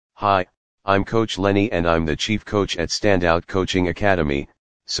Hi, I'm Coach Lennie and I'm the chief coach at Standout Coaching Academy,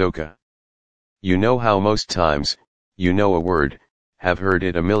 SOCA. You know how most times, you know a word, have heard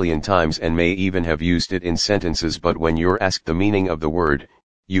it a million times and may even have used it in sentences, but when you're asked the meaning of the word,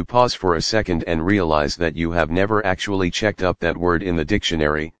 you pause for a second and realize that you have never actually checked up that word in the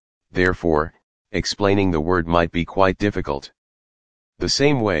dictionary, therefore, explaining the word might be quite difficult. The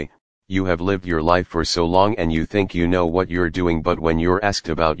same way, you have lived your life for so long and you think you know what you're doing, but when you're asked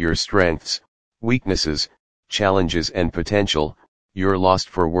about your strengths, weaknesses, challenges and potential, you're lost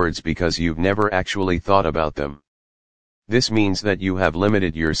for words because you've never actually thought about them. This means that you have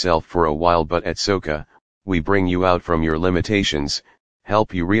limited yourself for a while, but at SOCA, we bring you out from your limitations,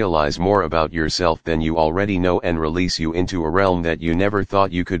 help you realize more about yourself than you already know and release you into a realm that you never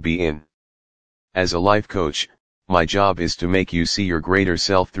thought you could be in. As a life coach, my job is to make you see your greater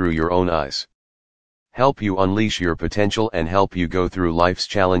self through your own eyes. Help you unleash your potential and help you go through life's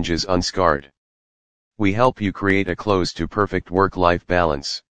challenges unscarred. We help you create a close to perfect work-life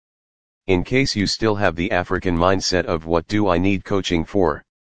balance. In case you still have the African mindset of what do I need coaching for?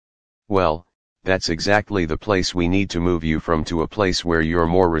 Well, that's exactly the place we need to move you from, to a place where you're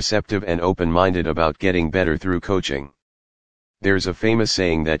more receptive and open-minded about getting better through coaching. There's a famous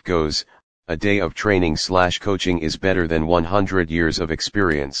saying that goes, a day of training/coaching is better than 100 years of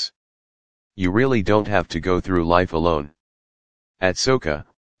experience. You really don't have to go through life alone. At SOCA,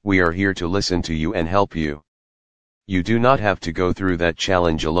 we are here to listen to you and help you. You do not have to go through that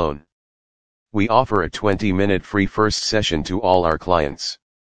challenge alone. We offer a 20-minute free first session to all our clients.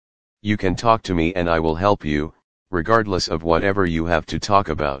 You can talk to me and I will help you, regardless of whatever you have to talk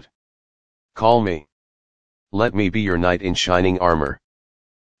about. Call me. Let me be your knight in shining armor.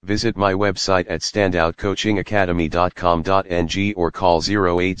 Visit my website at standoutcoachingacademy.com.ng or call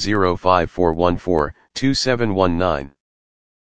 0805 414 2719.